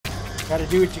Gotta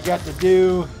do what you got to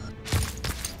do.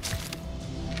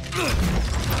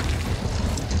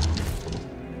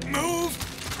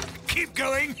 Move! Keep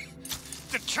going!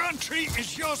 The chantry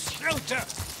is your shelter!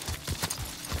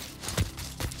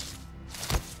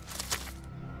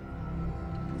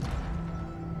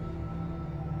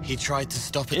 He tried to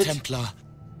stop a Templar.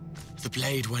 The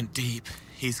blade went deep.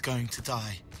 He's going to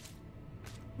die.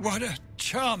 What a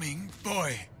charming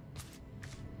boy.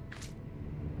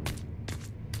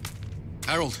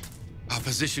 Herald, our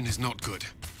position is not good.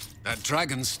 That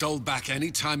dragon stole back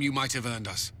any time you might have earned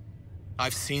us.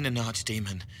 I've seen an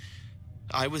archdemon.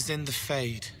 I was in the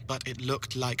Fade, but it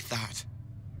looked like that.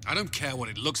 I don't care what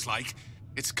it looks like.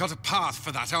 It's got a path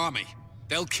for that army.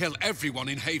 They'll kill everyone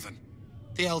in Haven.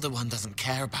 The Elder One doesn't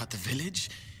care about the village.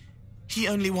 He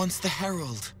only wants the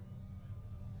Herald.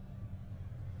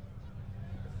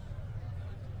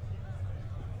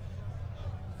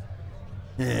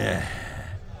 Yeah.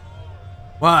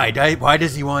 Why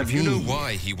does he want me? If you know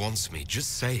why he wants me,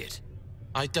 just say it.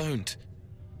 I don't.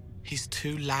 He's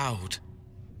too loud.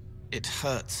 It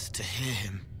hurts to hear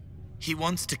him. He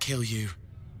wants to kill you.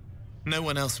 No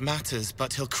one else matters,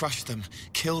 but he'll crush them,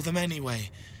 kill them anyway.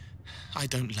 I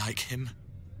don't like him.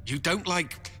 You don't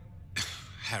like...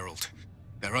 Herald,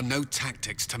 there are no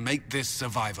tactics to make this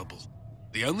survivable.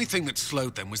 The only thing that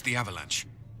slowed them was the avalanche.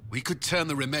 We could turn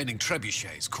the remaining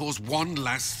trebuchets, cause one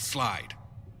last slide.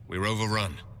 We're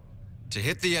overrun. To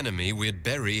hit the enemy, we'd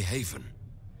bury Haven.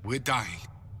 We're dying,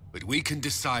 but we can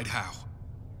decide how.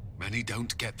 Many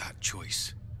don't get that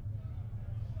choice.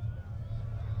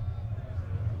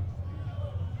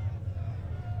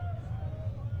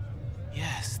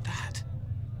 Yes, that.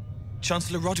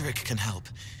 Chancellor Roderick can help.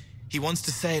 He wants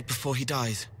to say it before he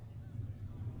dies.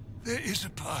 There is a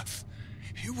path.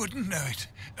 You wouldn't know it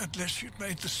unless you'd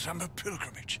made the summer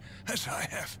pilgrimage, as I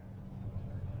have.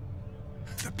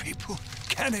 The people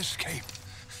can escape.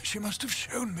 She must have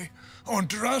shown me.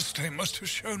 Andraste must have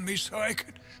shown me so I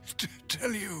could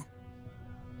tell you.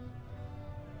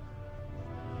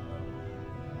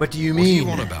 What do you mean? mean?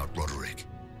 What do you want about, Roderick?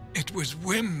 It was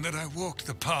whim that I walked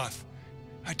the path.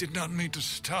 I did not mean to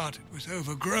start. It was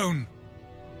overgrown.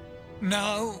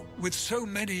 Now, with so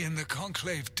many in the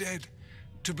Conclave dead,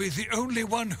 to be the only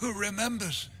one who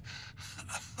remembers...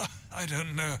 I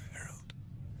don't know, Herald.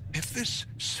 If this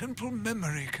simple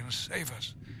memory can save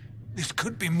us, this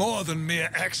could be more than mere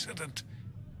accident.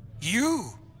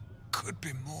 You could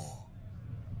be more.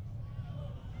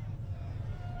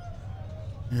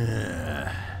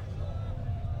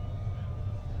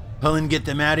 Cullen, get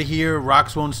them out of here.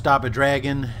 Rocks won't stop a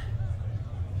dragon.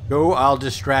 Go, I'll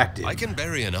distract it. I can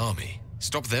bury an army,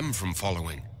 stop them from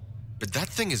following. But that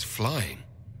thing is flying.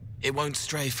 It won't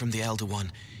stray from the Elder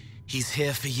One. He's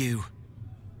here for you.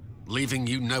 Leaving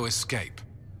you no escape.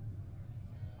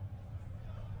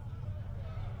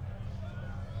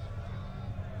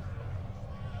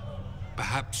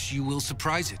 Perhaps you will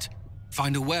surprise it.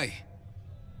 Find a way.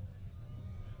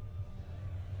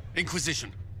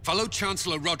 Inquisition, follow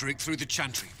Chancellor Roderick through the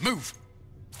Chantry. Move!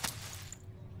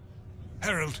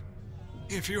 Herald,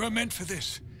 if you are meant for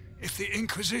this, if the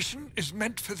Inquisition is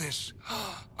meant for this,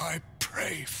 I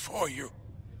pray for you.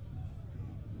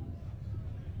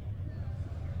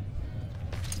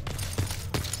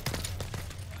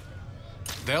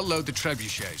 They'll load the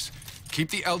trebuchets.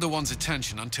 Keep the Elder One's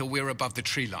attention until we're above the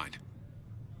tree line.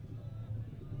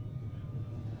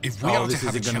 If we are to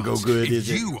have a chance, if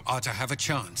you are to have a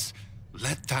chance,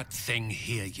 let that thing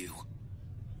hear you.